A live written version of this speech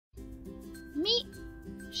Meet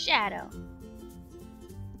Shadow.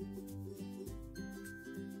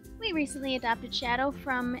 We recently adopted Shadow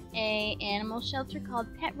from an animal shelter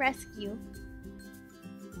called Pet Rescue.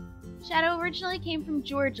 Shadow originally came from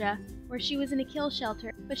Georgia, where she was in a kill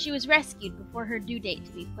shelter, but she was rescued before her due date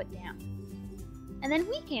to be put down. And then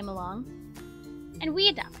we came along, and we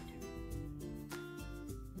adopted her.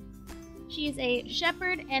 She is a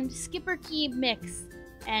Shepherd and Schipperke mix,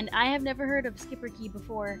 and I have never heard of Schipperke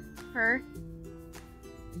before her.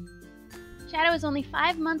 Shadow is only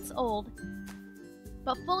 5 months old,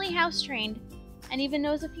 but fully house-trained, and even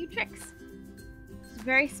knows a few tricks. She's a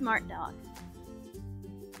very smart dog.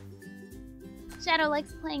 Shadow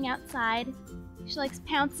likes playing outside. She likes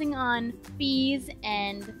pouncing on bees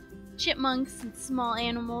and chipmunks and small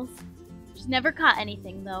animals. She's never caught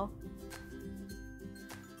anything, though.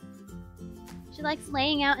 She likes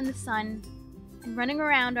laying out in the sun and running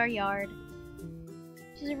around our yard.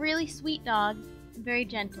 She's a really sweet dog and very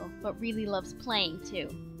gentle, but really loves playing, too.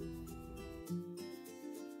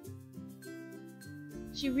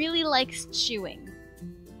 She really likes chewing.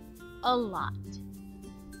 A lot.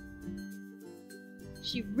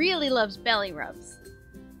 She really loves belly rubs.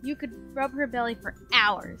 You could rub her belly for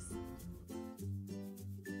hours.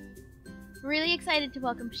 We're really excited to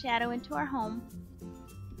welcome Shadow into our home,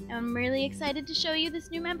 and I'm really excited to show you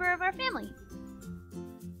this new member of our family.